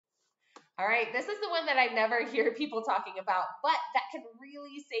All right, this is the one that I never hear people talking about, but that can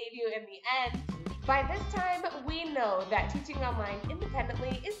really save you in the end. By this time, we know that teaching online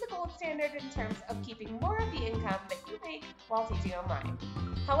independently is the gold standard in terms of keeping more of the income that you make while teaching online.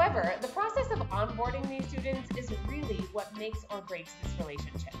 However, the process of onboarding these students is really what makes or breaks this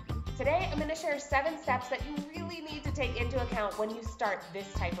relationship. Today, I'm going to share 7 steps that you really need to take into account when you start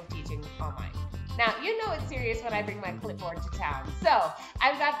this type of teaching online. Now, you know it's serious when I bring my clipboard to town. So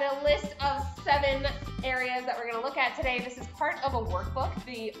I've got the list of 7 areas that we're going to look at today. This is part of a workbook,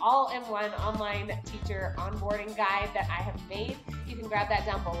 the all-in-one online teacher onboarding guide that I have made. You can grab that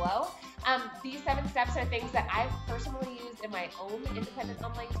down below. These 7 steps are things that I've personally used in my own independent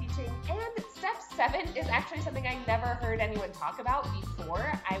online teaching. And step 7 is actually something I never heard anyone talk about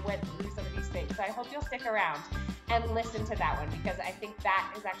before I went through some of these things. So I hope you'll stick around and listen to that one, because I think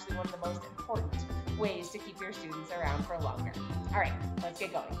that is actually one of the most important ways to keep your students around for longer. All right, let's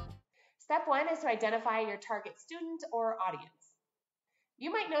get going. Step 1 is to identify your target student or audience.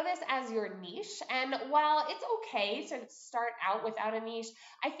 You might know this as your niche, and while it's okay to start out without a niche,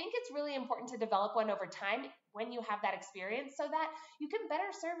 I think it's really important to develop one over time when you have that experience so that you can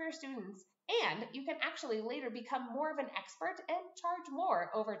better serve your students and you can actually later become more of an expert and charge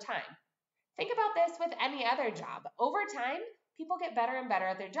more over time. Think about this with any other job. Over time, people get better and better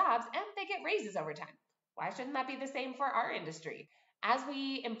at their jobs and they get raises over time. Why shouldn't that be the same for our industry? As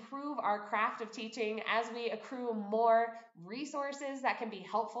we improve our craft of teaching, as we accrue more resources that can be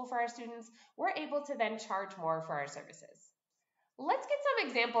helpful for our students, we're able to then charge more for our services. Let's get some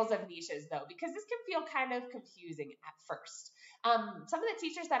examples of niches though, because this can feel kind of confusing at first. Some of the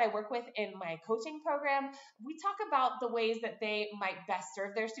teachers that I work with in my coaching program, we talk about the ways that they might best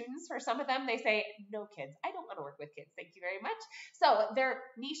serve their students. For some of them, they say, no kids, I don't want to work with kids, thank you very much. So they're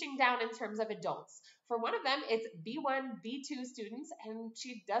niching down in terms of adults. For one of them, it's B1, B2 students, and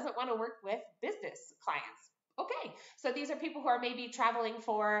she doesn't want to work with business clients. Okay, so these are people who are maybe traveling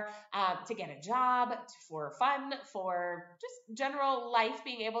to get a job, for fun, for just general life,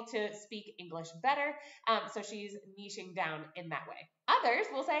 being able to speak English better. So she's niching down in that way. Others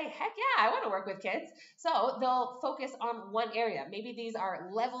will say, heck yeah, I want to work with kids. So they'll focus on one area. Maybe these are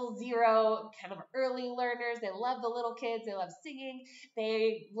level 0 kind of early learners. They love the little kids. They love singing.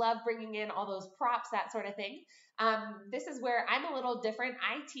 They love bringing in all those props, that sort of thing. This is where I'm a little different.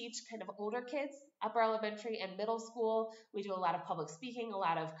 I teach kind of older kids, upper elementary and middle school. We do a lot of public speaking, a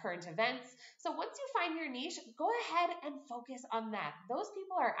lot of current events. So once you find your niche, go ahead and focus on that. Those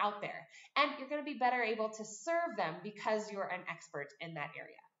people are out there, and you're going to be better able to serve them because you're an expert in that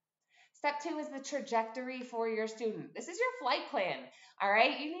area. Step 2 is the trajectory for your student. This is your flight plan, all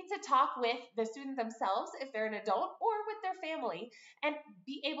right? You need to talk with the student themselves if they're an adult, or with their family, and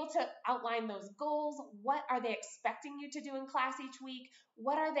be able to outline those goals. What are they expecting you to do in class each week?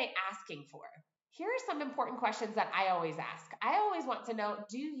 What are they asking for? Here are some important questions that I always ask. I always want to know,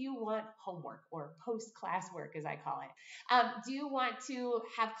 do you want homework, or post-class work as I call it? Do you want to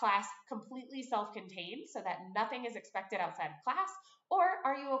have class completely self-contained so that nothing is expected outside of class? Or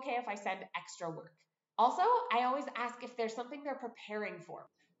are you okay if I send extra work? Also, I always ask if there's something they're preparing for.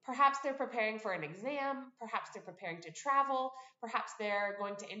 Perhaps they're preparing for an exam, perhaps they're preparing to travel, perhaps they're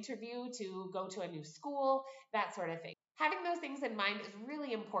going to interview to go to a new school, that sort of thing. Having those things in mind is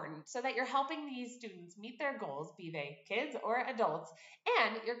really important so that you're helping these students meet their goals, be they kids or adults,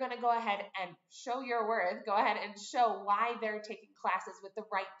 and you're going to go ahead and show your worth, go ahead and show why they're taking classes with the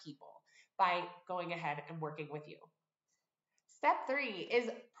right people by going ahead and working with you. Step 3 is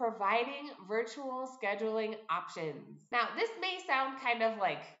providing virtual scheduling options. Now, this may sound kind of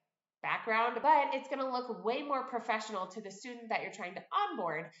like background, but it's going to look way more professional to the student that you're trying to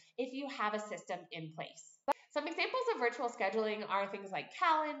onboard if you have a system in place. Some examples of virtual scheduling are things like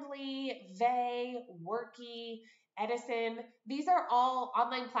Calendly, Vay, Worky, Edison. These are all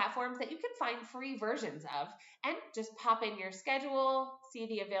online platforms that you can find free versions of and just pop in your schedule, see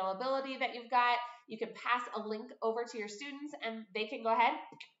the availability that you've got. You can pass a link over to your students and they can go ahead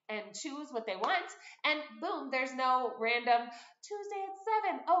and choose what they want, and boom, there's no random Tuesday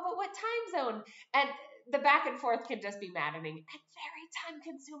at 7. Oh, but what time zone? And the back and forth can just be maddening and very time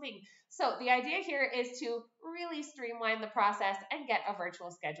consuming. So the idea here is to really streamline the process and get a virtual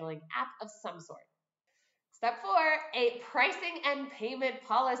scheduling app of some sort. Step 4, a pricing and payment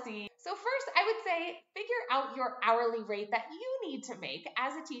policy. So first, I would say figure out your hourly rate that you need to make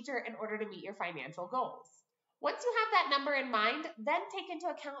as a teacher in order to meet your financial goals. Once you have that number in mind, then take into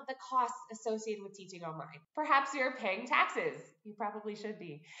account the costs associated with teaching online. Perhaps you're paying taxes. You probably should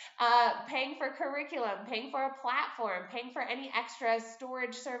be. Paying for curriculum, paying for a platform, paying for any extra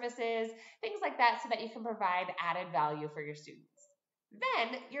storage services, things like that so that you can provide added value for your students.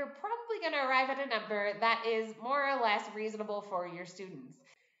 then you're probably going to arrive at a number that is more or less reasonable for your students.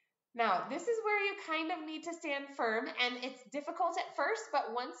 Now, this is where you kind of need to stand firm, and it's difficult at first,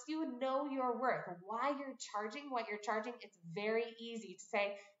 but once you know your worth, why you're charging what you're charging, it's very easy to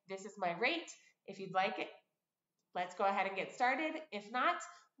say, this is my rate. If you'd like it, let's go ahead and get started. If not,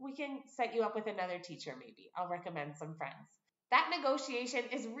 we can set you up with another teacher maybe. I'll recommend some friends. That negotiation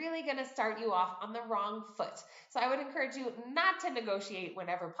is really going to start you off on the wrong foot. So I would encourage you not to negotiate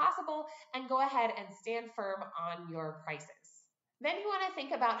whenever possible and go ahead and stand firm on your prices. Then you want to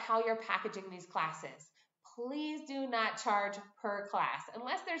think about how you're packaging these classes. Please do not charge per class.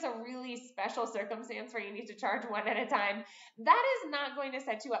 Unless there's a really special circumstance where you need to charge one at a time, that is not going to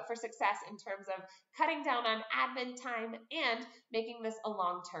set you up for success in terms of cutting down on admin time and making this a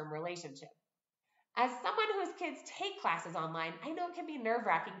long-term relationship. As someone whose kids take classes online, I know it can be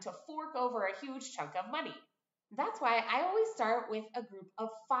nerve-wracking to fork over a huge chunk of money. That's why I always start with a group of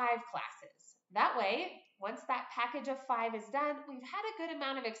 5 classes. That way, once that package of 5 is done, we've had a good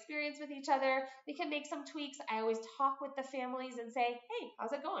amount of experience with each other. We can make some tweaks. I always talk with the families and say, hey,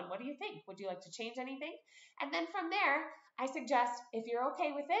 how's it going? What do you think? Would you like to change anything? And then from there, I suggest if you're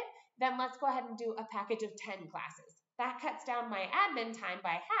okay with it, then let's go ahead and do a package of 10 classes. That cuts down my admin time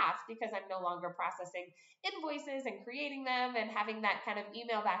by half because I'm no longer processing invoices and creating them and having that kind of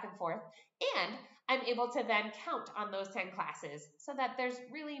email back and forth. And I'm able to then count on those 10 classes so that there's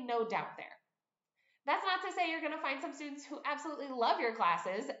really no doubt there. That's not to say you're going to find some students who absolutely love your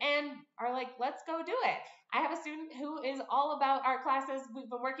classes and are like, let's go do it. I have a student who is all about our classes. We've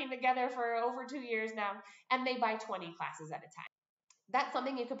been working together for over 2 years now, and they buy 20 classes at a time. That's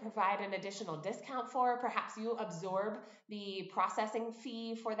something you could provide an additional discount for. Perhaps you absorb the processing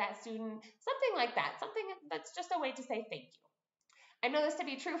fee for that student, something like that, something that's just a way to say thank you. I know this to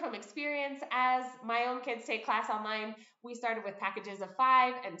be true from experience. As my own kids take class online, we started with packages of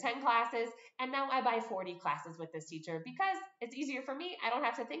 5 and 10 classes, and now I buy 40 classes with this teacher because it's easier for me. I don't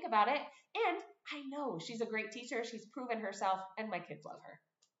have to think about it, and I know she's a great teacher. She's proven herself, and my kids love her.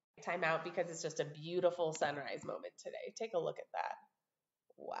 Time out because it's just a beautiful sunrise moment today. Take a look at that.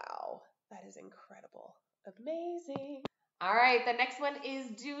 Wow, that is incredible. Amazing. All right, the next one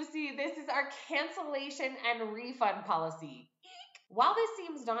is juicy. This is our cancellation and refund policy. While this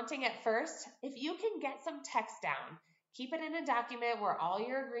seems daunting at first, if you can get some text down, keep it in a document where all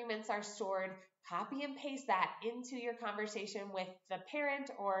your agreements are stored, copy and paste that into your conversation with the parent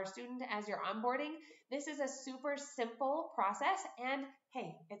or student as you're onboarding. This is a super simple process, and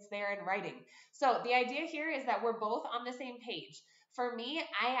hey, it's there in writing. So the idea here is that we're both on the same page. For me,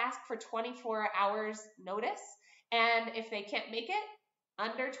 I ask for 24 hours notice, and if they can't make it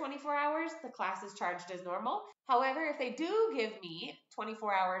under 24 hours, the class is charged as normal. However, if they do give me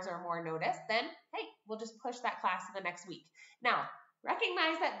 24 hours or more notice, then hey, we'll just push that class to the next week. Now,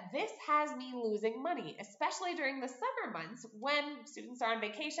 recognize that this has me losing money, especially during the summer months when students are on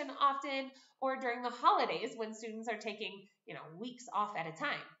vacation often, or during the holidays when students are taking, weeks off at a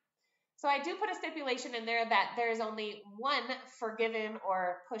time. So I do put a stipulation in there that there is only one forgiven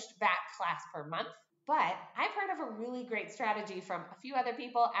or pushed back class per month. But I've heard of a really great strategy from a few other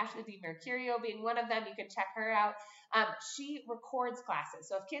people, Ashley DiMercurio being one of them. You can check her out. She records classes.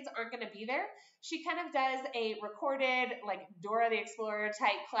 So if kids aren't going to be there, she kind of does a recorded, like Dora the Explorer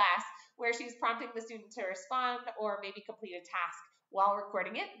type class where she's prompting the student to respond or maybe complete a task while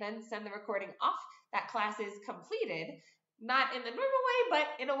recording it, then send the recording off. That class is completed, not in the normal way, but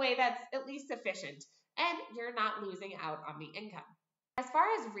in a way that's at least sufficient. And you're not losing out on the income. As far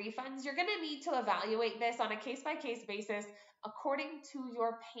as refunds, you're going to need to evaluate this on a case-by-case basis according to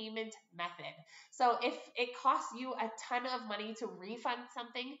your payment method. So if it costs you a ton of money to refund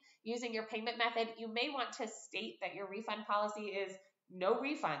something using your payment method, you may want to state that your refund policy is no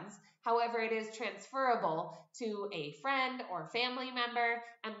refunds. However, it is transferable to a friend or family member,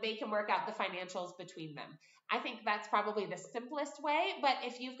 and they can work out the financials between them. I think that's probably the simplest way, but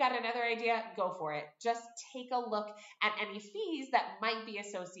if you've got another idea, go for it. Just take a look at any fees that might be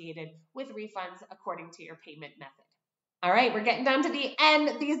associated with refunds according to your payment method. All right, we're getting down to the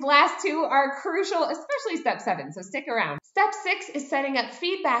end. These last 2 are crucial, especially step 7, so stick around. Step 6 is setting up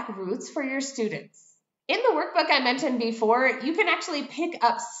feedback routes for your students. In the workbook I mentioned before, you can actually pick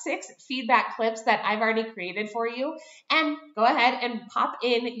up 6 feedback clips that I've already created for you and go ahead and pop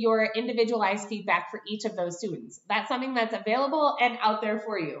in your individualized feedback for each of those students. That's something that's available and out there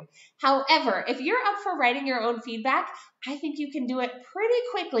for you. However, if you're up for writing your own feedback, I think you can do it pretty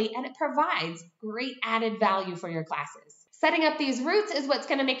quickly and it provides great added value for your classes. Setting up these routes is what's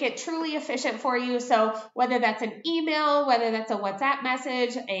going to make it truly efficient for you. So whether that's an email, whether that's a WhatsApp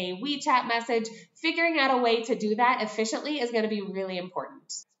message, a WeChat message, figuring out a way to do that efficiently is going to be really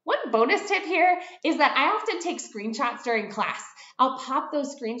important. One bonus tip here is that I often take screenshots during class. I'll pop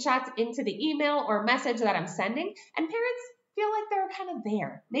those screenshots into the email or message that I'm sending, and parents feel like they're kind of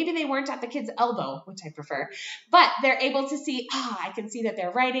there. Maybe they weren't at the kid's elbow, which I prefer, but they're able to see, I can see that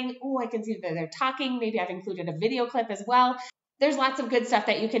they're writing. I can see that they're talking. Maybe I've included a video clip as well. There's lots of good stuff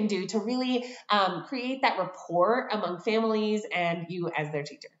that you can do to really create that rapport among families and you as their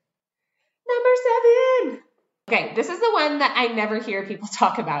teacher. Number 7. Okay, this is the one that I never hear people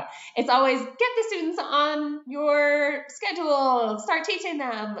talk about. It's always get the students on your schedule, start teaching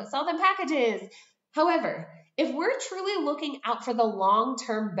them, sell them packages. However, if we're truly looking out for the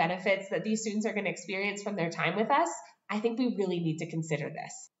long-term benefits that these students are going to experience from their time with us, I think we really need to consider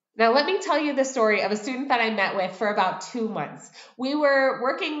this. Now, let me tell you the story of a student that I met with for about 2 months. We were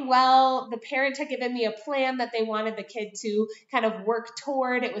working well. The parent had given me a plan that they wanted the kid to kind of work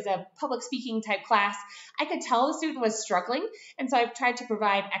toward. It was a public speaking type class. I could tell the student was struggling, and so I tried to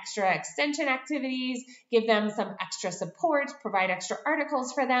provide extra extension activities, give them some extra support, provide extra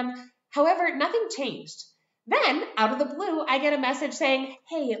articles for them. However, nothing changed. Then, out of the blue, I get a message saying,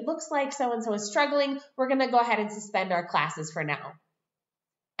 hey, it looks like so-and-so is struggling. We're going to go ahead and suspend our classes for now.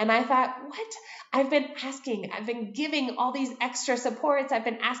 And I thought, what? I've been giving all these extra supports. I've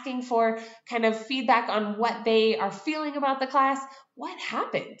been asking for kind of feedback on what they are feeling about the class. What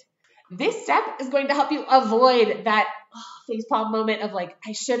happened? This step is going to help you avoid that facepalm moment of like,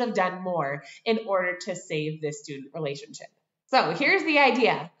 I should have done more in order to save this student relationship. So here's the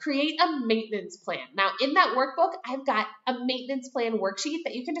idea. Create a maintenance plan. Now in that workbook, I've got a maintenance plan worksheet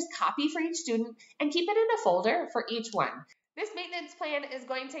that you can just copy for each student and keep it in a folder for each one. This maintenance plan is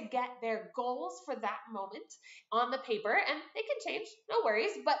going to get their goals for that moment on the paper, and they can change, no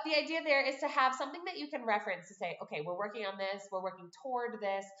worries. But the idea there is to have something that you can reference to say, okay, we're working on this, we're working toward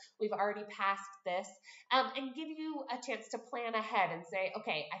this, we've already passed this, and give you a chance to plan ahead and say,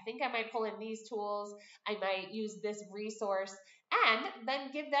 okay, I think I might pull in these tools, I might use this resource, and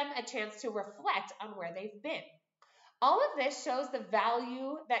then give them a chance to reflect on where they've been. All of this shows the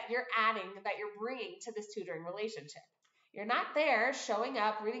value that you're adding, that you're bringing to this tutoring relationship. You're not there showing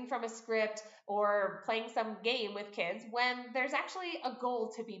up, reading from a script, or playing some game with kids when there's actually a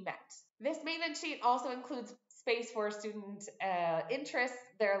goal to be met. This maintenance sheet also includes space for student interests,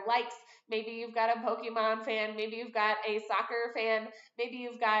 their likes. Maybe you've got a Pokemon fan, maybe you've got a soccer fan, maybe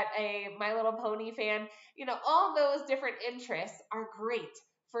you've got a My Little Pony fan. All those different interests are great.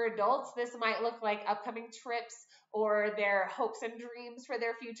 For adults, this might look like upcoming trips or their hopes and dreams for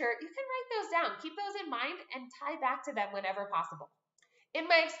their future. You can write those down, keep those in mind, and tie back to them whenever possible. In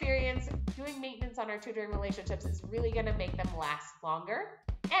my experience, doing maintenance on our tutoring relationships is really going to make them last longer,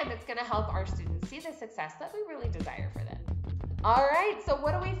 and it's going to help our students see the success that we really desire for them. All right, so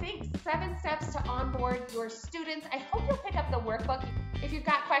what do we think? 7 steps to onboard your students. I hope you'll pick up the workbook. If you've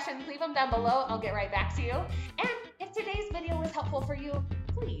got questions, leave them down below. I'll get right back to you. And if today's video was helpful for you,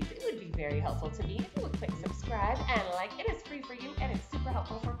 please, it would be very helpful to me if you would click subscribe and like. It is free for you and it's super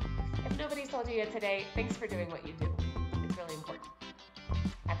helpful for me. If nobody's told you yet today, thanks for doing what you do. It's really important.